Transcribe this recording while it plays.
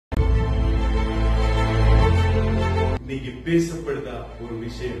பேசப்படுத ஒரு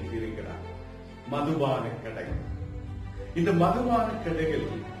விஷயம் இருக்கிறார். மதுபான கடைகள். இந்த மதுபான கடைகள்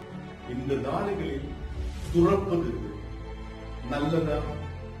இந்த நாடுகளில் துறப்பது நல்லதா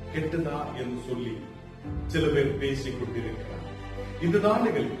கெட்டதா என்று சொல்லி சில பேர் பேசிக் கொண்டிருக்கிறார். இந்த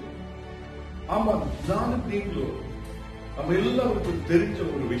நாடுகளில் ஆமா, நானும் நீங்களும் நம்ம எல்லாருக்கும் தெரிஞ்ச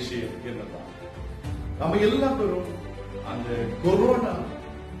ஒரு விஷயம் என்னதான், நம்ம எல்லாரும் அந்த கொரோனா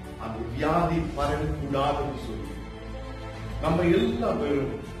அந்த வியாதி பரவக்கூடாதுன்னு சொல்லி நம்ம எல்லா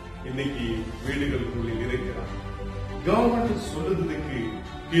பேரும் இன்னைக்கு வீடுகளுக்குள்ள இருக்கிறாங்க. கவர்மெண்ட் சொல்றதுக்கு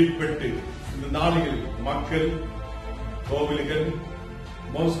கீழ்பட்டு இந்த நாடுகளில் மக்கள் கோவில்கள்,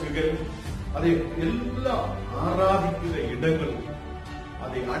 மோஸ்குகள், அதை எல்லாம் ஆராதிக்கிற இடங்களும்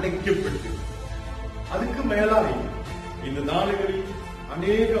அதை அடைக்கப்பட்டு, அதுக்கு மேலாக இந்த நாடுகளில்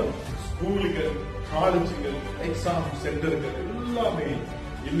அநேகம் ஸ்கூல்கள், காலேஜுகள், எக்ஸாம் சென்டர்கள் எல்லாமே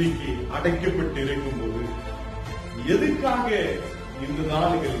இன்னைக்கு அடைக்கப்பட்டு இருக்கும்போது எதுக்காக இந்த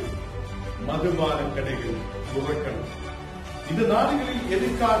நாடுகளில் மதுபான கடைகள் துறக்கணும்? இந்த நாடுகளில்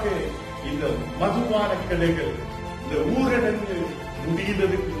எதுக்காக இந்த மதுபான கடைகள் இந்த ஊரடங்கு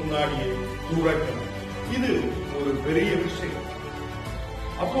முடிந்ததுக்கு முன்னாடியே துறக்கணும்? இது ஒரு பெரிய விஷயம்.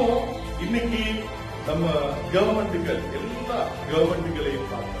 அப்போ இன்னைக்கு நம்ம கவர்மெண்ட்டுகள், எல்லா கவர்மெண்ட்டுகளையும்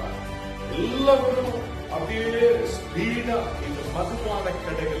பார்த்தா எல்லாரும் அப்படியே ஸ்பீடா இந்த மதுபான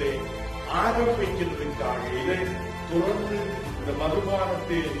கடைகளை ஆரம்பிக்கிறதுக்காக, இதை தொடர்ந்து இந்த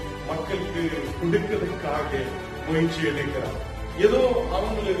மதுபானத்தை மக்களுக்கு கொடுக்கிறதுக்காக முயற்சி எடுக்கிறார். ஏதோ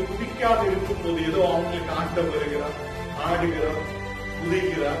அவங்களுக்கு குடிக்காது இருக்கும்போது ஏதோ அவங்களுக்கு ஆட்டம் வருகிறார், ஆடுகிறார்,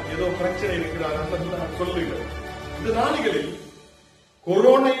 உதைக்கிறார், ஏதோ பிரச்சனை இருக்கிறார் சொல்லுகிறார். இந்த நாடுகளில்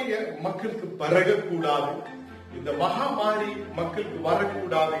கொரோனா மக்களுக்கு பரகக்கூடாது, இந்த மகாமாரி மக்களுக்கு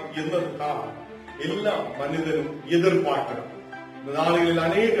வரக்கூடாது என்பதற்காக எல்லா மனிதரும் எதிர்பார்க்கிறார். இந்த நாடுகளில்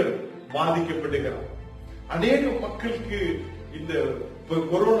அநேகர் பாதிக்கப்படுகிறார். அநேக மக்களுக்கு இந்த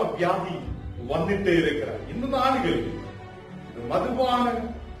கொரோனா வியாதி வந்துட்டே இருக்கிறார். இந்த நாடுகளில் இந்த மதுபான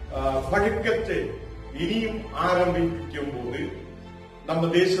பழக்கத்தை இனியும் ஆரம்பிக்கும் போது நம்ம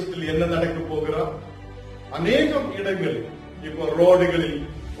தேசத்தில் என்ன நடக்க போகிறார்? அநேகம் இடங்களில் இப்போ ரோடுகளில்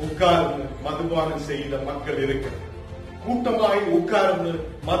உட்கார்ந்து மதுபானம் செய்த மக்கள் இருக்கிறார். கூட்டமாய் உட்கார்ந்து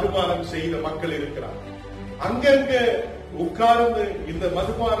மதுபானம் செய்த மக்கள் இருக்கிறார். அங்கங்க உட்கார்ந்து இந்த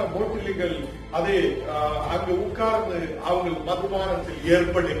மதுபான போட்டில்கள் அதே அங்க உட்கார்ந்து அவங்க மதுபானத்தில்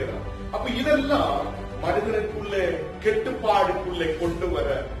ஏற்படுகிறார். அப்ப இதெல்லாம் மனிதனுக்குள்ள கெட்டுப்பாடுக்குள்ளே கொண்டு வர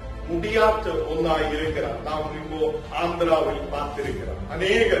முடியாத ஒன்றாய் இருக்கிறார். நாம் இப்போ ஆந்திராவில் பார்த்திருக்கிறோம்.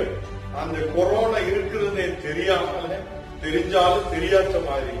 அநேகர் அந்த கொரோனா இருக்கிறதே தெரிஞ்சாலும் தெரியாத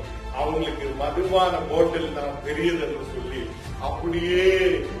மாதிரி அவங்களுக்கு மதுபான போட்டில் தான் பெரியது என்று சொல்லி அப்படியே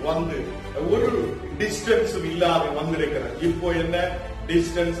வந்து ஒரு டிஸ்டன்ஸ் இல்லாத வந்திருக்கிறார். இப்போ என்ன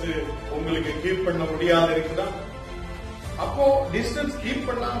டிஸ்டன்ஸ் உங்களுக்கு கீப் பண்ண முடியாது இருக்குதா? அப்போ டிஸ்டன்ஸ் கீப்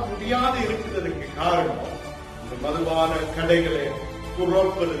பண்ண முடியாது இருக்கிறதுக்கு காரணம் இந்த மதுபான கடைகளை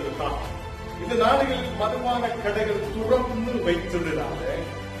துறப்பதற்கு தான். இந்த நாடுகளில் மதுபான கடைகள் துறந்து வைத்ததுனால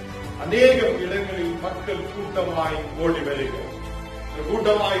அநேக இடங்களில் மக்கள் கூட்டமாய் ஓடி வருகிறார்.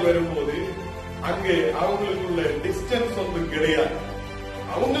 கூட்டமாய் வரும்போது அங்கே அவங்களுக்குள்ள டிஸ்டன்ஸ் ஒன்று கிடையாது.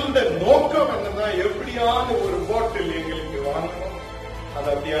 அவங்களோட நோக்கம் என்னன்னா, எப்படியாவது ஒரு பாட்டில் எங்களுக்கு வாங்கணும், அதை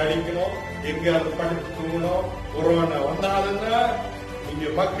அப்படி அடிக்கணும், எங்கேயாவது படுத்து தூங்கணும், கொரோனா வந்தாலுன்னா இங்க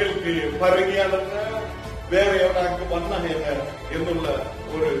மக்களுக்கு பரவியாலுன்னா வேற எவனாக்கு வந்தாங்க என்ன என்னுள்ள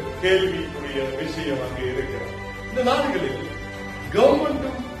ஒரு கேள்விக்குரிய விஷயம் அங்கே இருக்கிறது. இந்த நாடுகளில்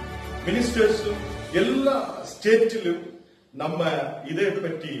கவர்மெண்டும் மினிஸ்டர்ஸும் எல்லா ஸ்டேட்டிலும் நம்ம இதை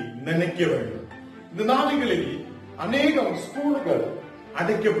பற்றி நினைக்க வேண்டும். இந்த நாடுகளில் அநேகம் ஸ்கூல்கள்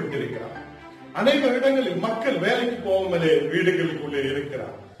அடைக்கப்பட்டிருக்கிறார். அநேக இடங்களில் மக்கள் வேலைக்கு போகாமலே வீடுகளுக்குள்ளே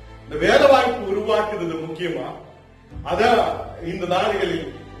இருக்கிறார். இந்த வேலை வாய்ப்பு உருவாக்குறது முக்கியமா? அதான் இந்த நாடுகளில்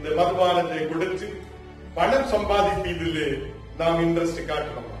இந்த மதுபானத்தை கொடுத்து பணம் சம்பாதிப்பதில் நாம் இன்ட்ரெஸ்ட்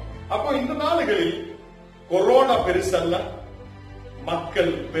காட்டணும். அப்போ இந்த நாடுகளில் கொரோனா பெருசல்ல,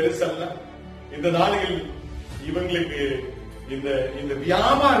 மக்கள் பெருசல்ல. இந்த நாடுகளில் இவங்களுக்கு இந்த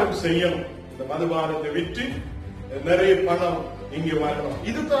வியாபாரம் செய்யணும், இந்த மதுபானத்தை விற்று நிறைய பணம் இங்க வரணும்.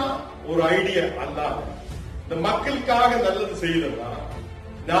 இதுதான் ஒரு ஐடியா அல்லாத இந்த மக்களுக்காக நல்லது செய்யணும்னா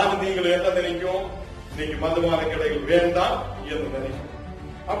நானும் நீங்களும் என்ன நினைக்கும்? இன்னைக்கு மதுபான கடைகள் வேண்டாம் என்று நினைக்கும்.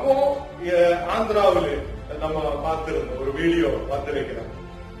 அப்போ ஆந்திராவில் நம்ம பார்த்திருந்த ஒரு வீடியோ பார்த்திருக்கிறோம்.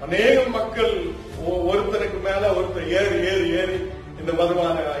 அநேக மக்கள் ஒருத்தருக்கு மேல ஒருத்தர் ஏறி ஏறி ஏறி இந்த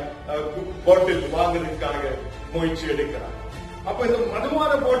மதுபான பாட்டில் வாங்குறதுக்காக முயற்சி எடுக்கிறார். அப்ப இந்த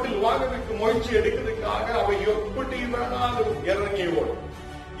மதுபான பாட்டில் வாங்குறதுக்கு முயற்சி எடுக்கிறதுக்காக அவ எப்படி வேணாலும் இறங்கி ஓடும்.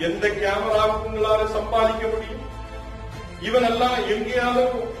 எந்த கேமராவுக்கு உங்களால சம்பாதிக்க முடியும்? இவன் எல்லாம்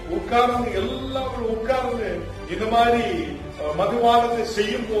எங்கேயாவது உட்கார்ந்து எல்லாரும் உட்கார்ந்து இந்த மாதிரி மதுபானத்தை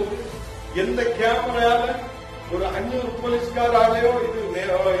செய்யும் போது எந்த கேமரால ஒரு 500 போலீஸ்காராலேயோ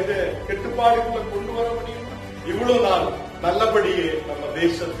இது கட்டுப்பாடுகளை கொண்டு வர முடியும்? இவ்வளவு நாள் நல்லபடியே நம்ம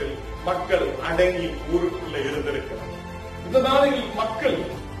தேசத்தில் மக்கள் அடங்கி ஊருக்குள்ள இருந்திருக்கிறார். இந்த நாளில் மக்கள்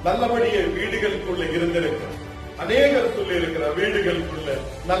நல்லபடியே வீடுகளுக்குள்ள இருந்திருக்கிறார். அநேகர் சொல்லி இருக்கிற வீடுகளுக்குள்ள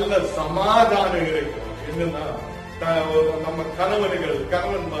நல்ல சமாதானம் இருக்கிறார். என்னன்னா நம்ம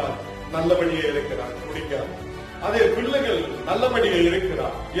கணவன்மார் நல்லபடியே இருக்கிறார், குடிக்காது. அதே பிள்ளைகள் நல்லபடியே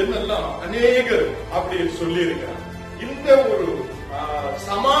இருக்கிறார் என்னெல்லாம் அநேகர் அப்படி சொல்லி இருக்கிறார். இந்த ஒரு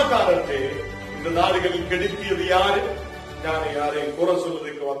சமாதானத்தை இந்த நாடுகளில் கெடுத்தியது யாரு? நான் யாரையும் குறை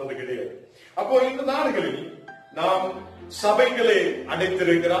சொல்வதற்கு வந்தது கிடையாது. அப்போ இந்த நாடுகளில் நாம் சபைகளை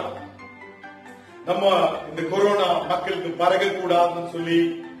அடைத்திருக்கிறோம். நம்ம இந்த கொரோனா மக்களுக்கு பரகக்கூடாதுன்னு சொல்லி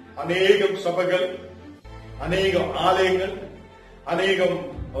அநேகம் சபைகள், அநேகம் ஆலயங்கள், அநேகம்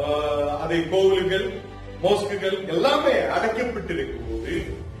அதே கோவில்கள், மோஸ்குகள் எல்லாமே அடைக்கப்பட்டிருக்கும் போது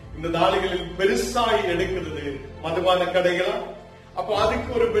இந்த நாடுகளில் பெருசாய் எடுக்கிறது மதுபான கடைகளா. அப்ப அதுக்கு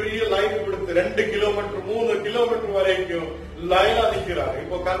ஒரு பெரிய லைன் கொடுத்து 2 கிலோமீட்டர் 3 கிலோமீட்டர் வரைக்கும் லைனா நிக்கிறாங்க.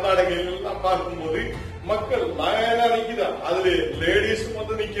 இப்போ கர்நாடகையில எல்லாம் பார்க்கும்போது மக்கள் லைனா நிக்கிறாங்க, அதுல லேடிஸும்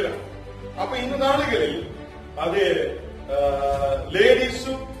வந்து நிக்கிறாங்க. அப்ப இந்த நாடுகளில் அது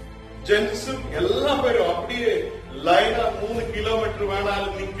லேடிஸும் ஜென்ஸும் எல்லா பேரும் அப்படியே லைனா 3 கிலோமீட்டர்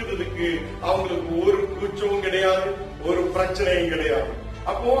வேணாலும் நிக்கிறதுக்கு அவங்களுக்கு ஒரு கூச்சமும் கிடையாது, ஒரு பிரச்சனையும் கிடையாது.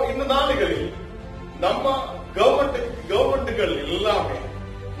 அப்போ இந்த நாடுகளில் நம்ம கவர்மெண்ட்டுகள் எல்லாமே,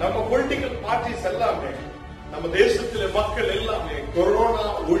 நம்ம பொலிட்டிக்கல் பார்ட்டிஸ் எல்லாமே, நம்ம தேசத்தில மக்கள் எல்லாமே கொரோனா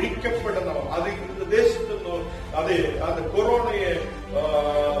ஒழிக்கப்படணும், அது இந்த தேசத்தில் அது அந்த கொரோனையை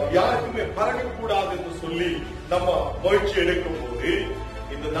யாருக்குமே பரவக்கூடாது என்று சொல்லி நம்ம முயற்சி எடுக்கும் போது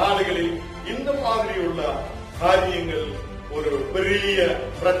இந்த நாடுகளில் இந்த மாதிரி உள்ள காரியங்கள் ஒரு பெரிய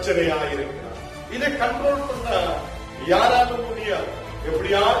பிரச்சனையாயிருக்கிறார். இதை கண்ட்ரோல் பண்ண யாராலும் முடியாது.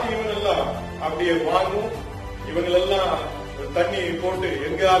 எப்படியாவது இவங்கெல்லாம் அப்படியே வாங்கும், இவங்களெல்லாம் தண்ணி போட்டு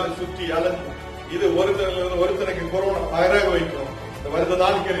எங்கேயாவது சுற்றி அலந்து இது ஒருத்தனுக்கு கொரோனா பரக வைக்கும். இந்த வருட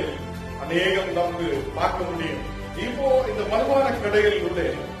நாட்களில் அநேகம் நமக்கு பார்க்க முடியும். இப்போ இந்த மதுபான கடைகளில் உள்ள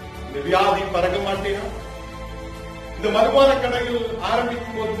இந்த வியாதி பரக மாட்டேன். இந்த மதுபான கடைகள்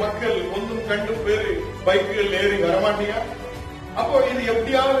ஆரம்பிக்கும் போது மக்கள் ஒன்றும் கண்டு பேரு பைக்குகள் ஏறி வரமாட்டியா? அப்போ இது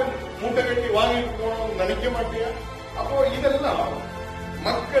எப்படியாவது மூட்டை கட்டி வாங்கிட்டு போகணும்னு நினைக்க மாட்டியா? அப்போ இதெல்லாம்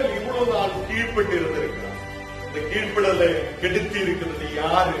மக்கள் இவ்வளவு நாள் கீழ்பட்டு இருந்திருக்கிறார். இந்த கீழ்ப்படலை கெடுத்தி இருக்கிறது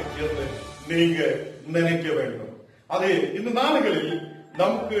யாரு என்று நீங்க நினைக்க வேண்டும். அது இந்த நாடுகளில்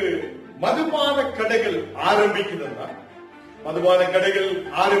நமக்கு மதுபான கடைகள் ஆரம்பிக்குதுன்னா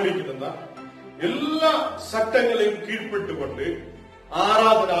எல்லா சட்டங்களையும் கீழ்பட்டு கொண்டு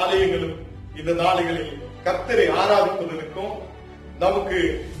ஆராதனை ஆலயங்களும் இந்த நாடுகளில் கர்த்தரை ஆராதிப்பதற்கும் நமக்கு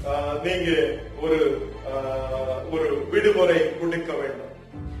நீங்க ஒரு விடுமுறை கொடுக்க வேண்டும்.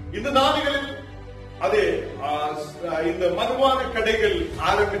 இந்த நாடுகளில் அது இந்த மதுபான கடைகள்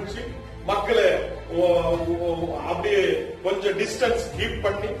ஆரம்பிச்சு மக்களை அப்படியே கொஞ்சம் டிஸ்டன்ஸ் கீப்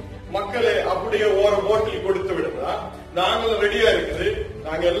பண்ணி மக்களை அப்படியே ஓட்டில் கொடுத்து விடுதா. நாங்களும் ரெடியா இருக்குது,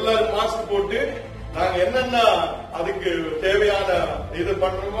 நாங்க எல்லாரும் மாஸ்க் போட்டு நாங்க என்னென்ன அதுக்கு தேவையான இது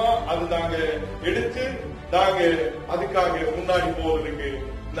பண்றோமோ அது நாங்க எடுத்து நாங்க அதுக்காக முன்னாடி போவதற்கு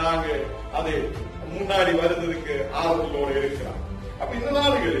நாங்க அது முன்னாடி வருவதற்கு ஆர்வத்தோடு இருக்கிறோம். அப்ப இந்த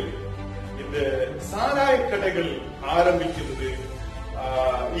நாடுகளில் இந்த சாராய கடைகள் ஆரம்பிக்கிறது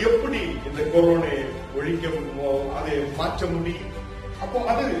எப்படி இந்த கொரோனை ஒழிக்க முடியுமோ அதை மாற்ற முடியும். அப்போ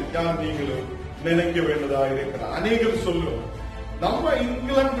அது யார் நீங்களும் நினைக்க வேண்டதா இருக்கிறார். அநேகம் சொல்லும் நம்ம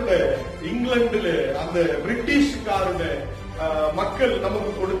இங்கிலாந்துல அந்த பிரிட்டிஷ்காரோட மக்கள்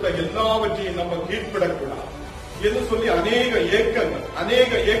நமக்கு கொடுத்த எல்லாவற்றையும் நம்ம கீழ்ப்படக்கூடாது என்று சொல்லி அநேக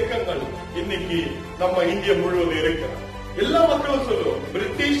ஏக்கங்கள் இன்னைக்கு நம்ம இந்தியா முழுவதும் இருக்கிறார். எல்லா மக்களும் சொல்லுவோம்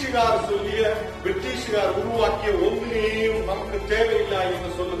பிரிட்டிஷ்கார் உருவாக்கிய ஒன்றையும் நமக்கு தேவையில்லை என்று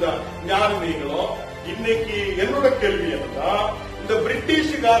சொல்லுதா ஞானம் நீங்களும். இன்னைக்கு என்னோட கேள்வி என்னன்னா, இந்த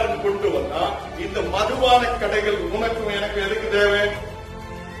பிரிட்டிஷ்காரன் கொண்டு வந்தா இந்த மதுபான கடைகள் உனக்கும் எனக்கு எதுக்கு தேவை?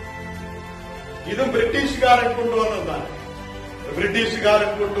 இது பிரிட்டிஷ்காரன் கொண்டு வந்ததுதான்.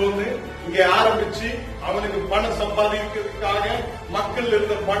 பிரிட்டிஷ்காரன் கொண்டு வந்து இங்க ஆரம்பிச்சு அவனுக்கு பணம் சம்பாதிக்கிறதுக்காக, மக்கள்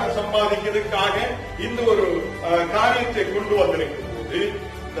இருந்த பணம் சம்பாதிக்கிறதுக்காக இந்த ஒரு காரியத்தை கொண்டு வந்திருக்கும் போது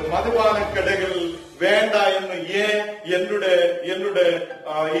இந்த மதுபான கடைகள் வேண்டாம் என்று ஏன் என்னுடைய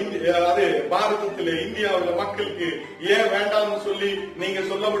அது பாரதத்திலே இந்தியாவில் மக்களுக்கு ஏன் வேண்டாம்னு சொல்லி நீங்க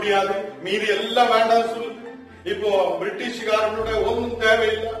சொல்ல முடியாது? மீதி எல்லாம் வேண்டாம் சொல்லு. இப்போ பிரிட்டிஷ்காரனோட ஒன்றும்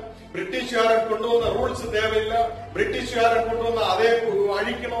தேவையில்லை, பிரிட்டிஷ்காரன் கொண்டு வந்த ரூல்ஸ் தேவையில்லை, பிரிட்டிஷ்காரன் கொண்டு வந்த அதே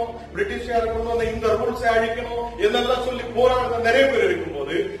அழிக்கணும், பிரிட்டிஷ்காரன் கொண்டு வந்த இந்த ரூல்ஸை அழிக்கணும் என்னெல்லாம் சொல்லி போராடுற நிறைய பேர்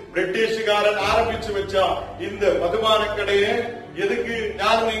இருக்கும்போது, பிரிட்டிஷ்காரன் ஆரம்பிச்சு வச்சா இந்த மதுபான கடையை எதுக்கு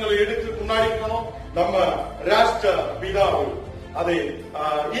யாரும் நீங்களை எடுத்து முன்னாடி போனோம்? நம்ம ராஷ்டிர பிதாவு அதை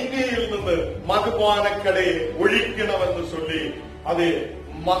இந்தியில் இருந்து மதுபான கடையை ஒழிக்கணும் என்று சொல்லி அது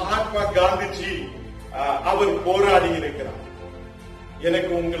மகாத்மா காந்திஜி அவர் போராடி இருக்கிறார்.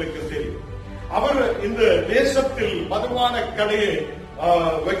 எனக்கு உங்களுக்கு தெரியும், அவர் இந்த தேசத்தில் மதுபான கடையை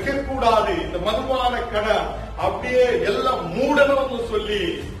வைக்கக்கூடாது, இந்த மதுபான கடை அப்படியே எல்லாம் மூடணும்னு சொல்லி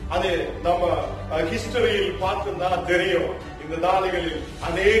அது நம்ம ஹிஸ்டரியில் பார்த்துதான் தெரியும். இந்த நாடுகளில்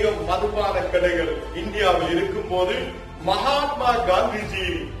அநேகம் மதுபான கடைகள் இந்தியாவில் இருக்கும் போது மகாத்மா காந்திஜி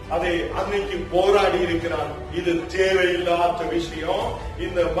அதை அன்னைக்கு போராடி இருக்கிறார். இது தேவையில்லாத விஷயம்,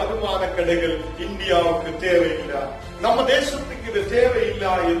 இந்த மதுபான கடைகள் இந்தியாவுக்கு தேவையில்லை, நம்ம தேசத்துக்கு இது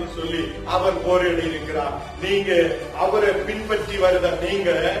தேவையில்லை என்று சொல்லி அவர் போராடி இருக்கிறார். நீங்க அவரை பின்பற்றி வருத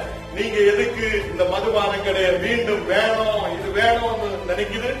நீங்க எதுக்கு இந்த மதுபான கடையை மீண்டும் வேணும், இது வேணும்னு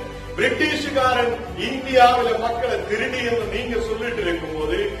நினைக்குது? பிரிட்டிஷ்காரன் இந்தியாவில மக்களை திருடி என்று நீங்க சொல்லிட்டு இருக்கும்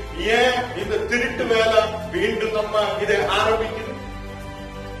போது ஏன் இந்த திருட்டு வேலை மீண்டும் நம்ம இதை ஆரம்பிக்குது?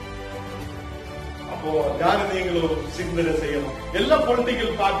 அப்போ யாரு நீங்களும் சிந்தனை செய்யணும். எல்லா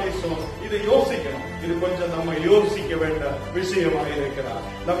பொலிட்டிக்கல் பார்ட்டிஸும் இதை யோசிக்கணும். இது கொஞ்சம் நம்ம யோசிக்க வேண்டிய விஷயமாக இருக்கிறார்.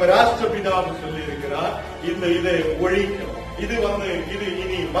 நம்ம ராஷ்டிரபிதாவும் சொல்லி இருக்கிறார், இதை ஒழிக்கணும். இது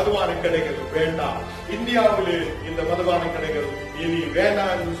இனி மதுபான கடைகள் வேண்டாம், இந்தியாவில் இந்த மதுபான கடைகள் இனி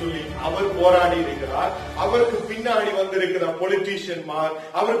வேண்டாம் என்று சொல்லி அவர் போராடி இருக்கிறார். அவருக்கு பின்னாடி வந்திருக்கிற பொலிட்டீஷியன்மார்,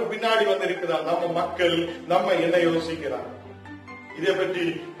 அவருக்கு பின்னாடி வந்திருக்கிறார் நம்ம மக்கள், நம்ம என்ன யோசிக்கிறார்? இதை பற்றி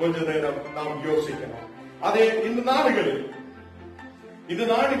கொஞ்ச நேரம் நாம் யோசிக்கணும். அதே இந்த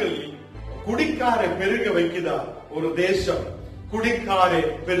நாடுகளில் குடிக்காரை பெருக வைக்குதா ஒரு தேசம்? குடிக்காரை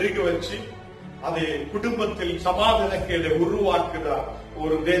பெருக வச்சு அதை குடும்பத்தில் சமாதானக்கேடு உருவாக்குதா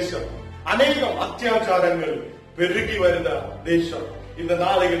ஒரு தேசம்? அநேகம் அத்தியாச்சாரங்கள் பெருகி வருத தேசம். இந்த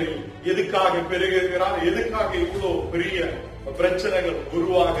நாடுகளில் எதுக்காக பெருகிறார்? எதுக்காக இவ்வளவு பெரிய பிரச்சனைகள்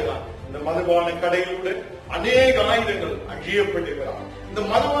உருவாகிறார்? இந்த மதுபான கடைகளுடைய அநேக ஆயுதங்கள் அழியப்படுகிறார். இந்த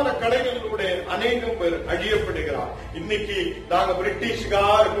மதுபான கடைகளுடைய அநேகம் பேர் அழியப்படுகிறார். இன்னைக்கு நாங்க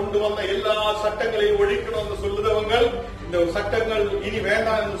பிரிட்டிஷ்கார் கொண்டு வந்த எல்லா சட்டங்களையும் ஒழிக்கணும் சொல்லுதவங்க, இந்த சட்டங்கள் இனி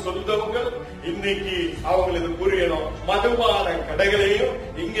வேண்டாம் என்று சொல்லுதவங்க, இன்னைக்கு அவங்களுக்கு புரியணும், மதுபான கடைகளையும்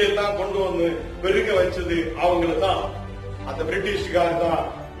இங்க எல்லாம் கொண்டு வந்து பெருக வச்சது அவங்கள தான், அந்த பிரிட்டிஷ்கார் தான்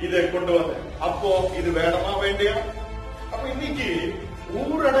இதை கொண்டு வந்த. அப்போ இது வேணாமா வேண்டியா? அப்ப இன்னைக்கு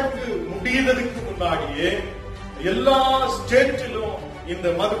ஊரடங்கு முடியறதுக்கு முன்னாடியே எல்லா ஸ்டேட்டிலும் இந்த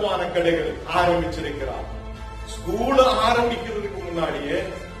மதுபான கடைகள் ஆரம்பிச்சிருக்கிறார். ஸ்கூல ஆரம்பிக்கிறதுக்கு முன்னாடியே,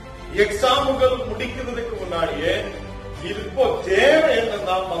 எக்ஸாமுகள் முடிக்கிறதுக்கு முன்னாடியே இப்போ தேவை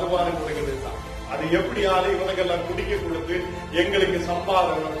என்னன்னா மதுபான கடைகள் தான். அது எப்படியாவது இவனுக்கெல்லாம் குடிக்க கொடுத்து எங்களுக்கு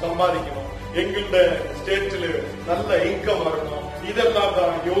சம்பாதிக்கணும், எங்களோட ஸ்டேட்ல நல்ல இன்கம் வரணும், இதெல்லாம்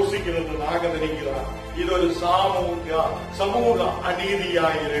தான் யோசிக்கிறது நாங்க நினைக்கிறோம். இது ஒரு சமூக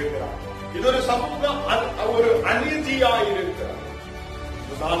அநீதியாயிருக்கிறார். இது ஒரு ஒரு அநீதியாயிருக்கிறார்.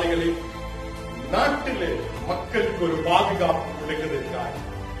 நாளைகளில் நாட்டிலே மக்களுக்கு ஒரு பாதுகாப்பு கொடுக்கிறதுக்காக,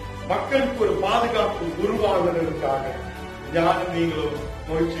 மக்களுக்கு ஒரு பாதுகாப்பு உருவாகுவதற்காக ஞானம் நீங்களும்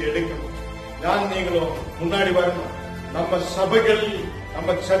முயற்சி எடுக்கணும். ஞானம் நீங்களும் முன்னாடி வரணும். நம்ம சபைகள்,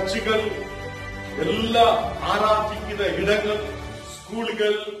 நம்ம சர்ச்சுகள் எல்லாம் ஆராதிக்கிற இடங்கள்,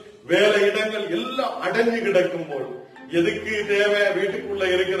 ஸ்கூல்கள், வேலை இடங்கள் எல்லாம் அடைஞ்சு கிடக்கும் போது எதுக்கு தேவை? வீட்டுக்குள்ள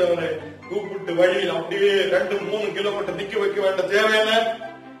இருக்கிறவரை கூப்பிட்டு வழியில் அப்படியே 2-3 கிலோமீட்டர் நிக்க வைக்க வேண்டிய தேவையான?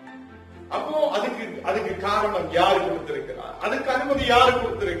 அப்போ அதுக்கு காரணம் யாரு கொடுத்திருக்கிறார்? அதுக்கு அனுமதி யாரு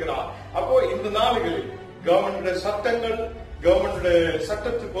கொடுத்திருக்கிறார்? அப்போ இந்த நாடுகளில் கவர்மெண்ட் சட்டங்கள், கவர்மெண்ட்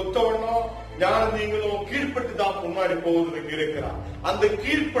சட்டத்துக்கு ஒத்தவண்ணம் ஞானம் நீங்களும் கீழ்பட்டு தான் முன்னாடி போவதற்கு இருக்கிறார். அந்த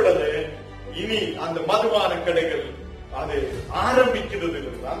கீழ்ப்படலை இனி அந்த மதுபான கடைகள் அது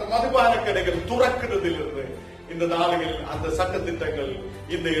ஆரம்பிக்கிறதிலிருந்து, அந்த மதுபான கடைகள் துறக்கிறதிலிருந்து இந்த நாடுகளில் அந்த சட்ட திட்டங்கள்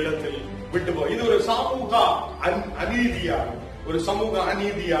இந்த இடத்தில் விட்டு போய் இது ஒரு சமூக அநீதியாய், ஒரு சமூக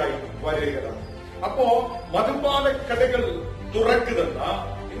அநீதியாய் வருகிறது. அப்போ மதுபான கடைகள் துறக்குதுன்னா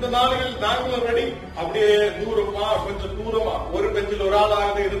இந்த நாடுகளில் நாங்களும் ரெடி, அப்படியே தூரமா, கொஞ்சம் தூரமா ஒரு பெஞ்சில் ஒரு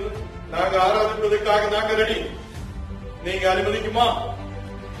ஆளாக இருந்து நாங்க ஆராதிப்பதற்காக நாங்க ரெடி, நீங்க அனுமதிக்குமா?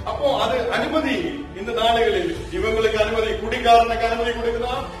 அப்போ அது அனுமதி இந்த நாடுகளில் இவங்களுக்கு அனுமதி, குடிகாரனுக்கு அனுமதி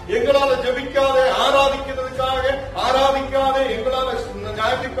கொடுக்குதா? எங்களால ஜபிக்காத, ஆராதிக்காத எங்களால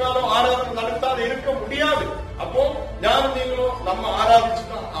ஞாயிற்றுக்காலம் ஆராதனை நடத்தாத இருக்க முடியாது. அப்போ ஞானம் நீங்களும் நம்ம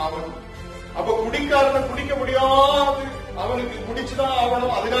ஆராதிச்சுதான் ஆகணும். அப்ப குடிக்காரனை குடிக்க முடியாது, அவனுக்கு குடிச்சுதான்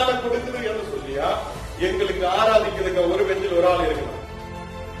ஆகணும், அதனால கொடுக்குது என்று சொல்லியா? எங்களுக்கு ஆராதிக்கிறதுக்கு ஒரு பெஞ்சில் ஒரு ஆள் இருக்கணும்.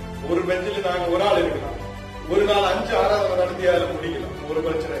 ஒரு பெஞ்சில் நாங்க ஒரு ஆள் இருக்கலாம், ஒரு நாள் 5 ஆராதனை நடத்தியாலும் முடிக்கலாம், ஒரு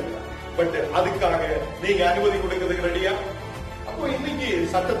பிரச்சனை இல்லை. பட் அதுக்காக நீங்க அனுமதி கொடுக்கிறதுக்கு ரெடியா? அப்போ இன்னைக்கு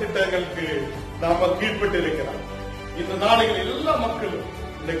சட்டத்திட்டங்களுக்கு நாம கீழ்பட்டு இருக்கிறோம். இந்த நாடுகள் எல்லா மக்களும்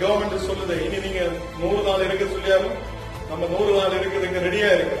இந்த கவர்மெண்ட் சொல்லுது, இனி நீங்க 100 நாள் இருக்க சொல்லியாலும் நம்ம 100 நாள் இருக்கிறதுக்கு ரெடியா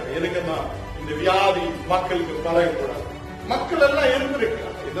இருக்கிறோம். எதுக்குன்னா இந்த வியாதி மக்களுக்கு பரவக்கூடாது. மக்கள் எல்லாம்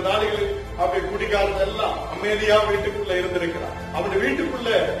இருந்திருக்கிறார் இந்த நாடுகளில். அப்படி குடிகாரன் எல்லாம் அமைதியா வீட்டுக்குள்ள இருந்திருக்கிறார். அவருடைய வீட்டுக்குள்ள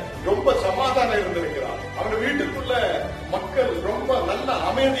ரொம்ப சமாதானம் இருந்திருக்கிறார். அவருடைய வீட்டுக்குள்ள மக்கள் ரொம்ப நல்ல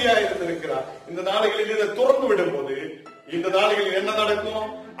அமைதியா இருந்திருக்கிறார். இந்த நாடுகளில் இதை துறந்து விடும் போது இந்த நாடுகளில் என்ன நடக்கும்?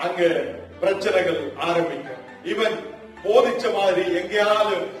 அங்க பிரச்சனைகள் ஆரம்பிக்கும். இவன் போதிச்ச மாதிரி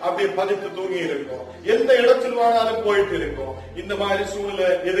எங்கேயாவது அப்படியே பதித்து தூங்கி இருக்கும், எந்த இடத்தில் வேணாலும் போயிட்டு இருக்கும். இந்த மாதிரி சூழ்நிலை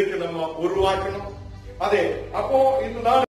எதுக்கு நம்ம உருவாக்கணும்? அதே அப்போ இந்த நாடு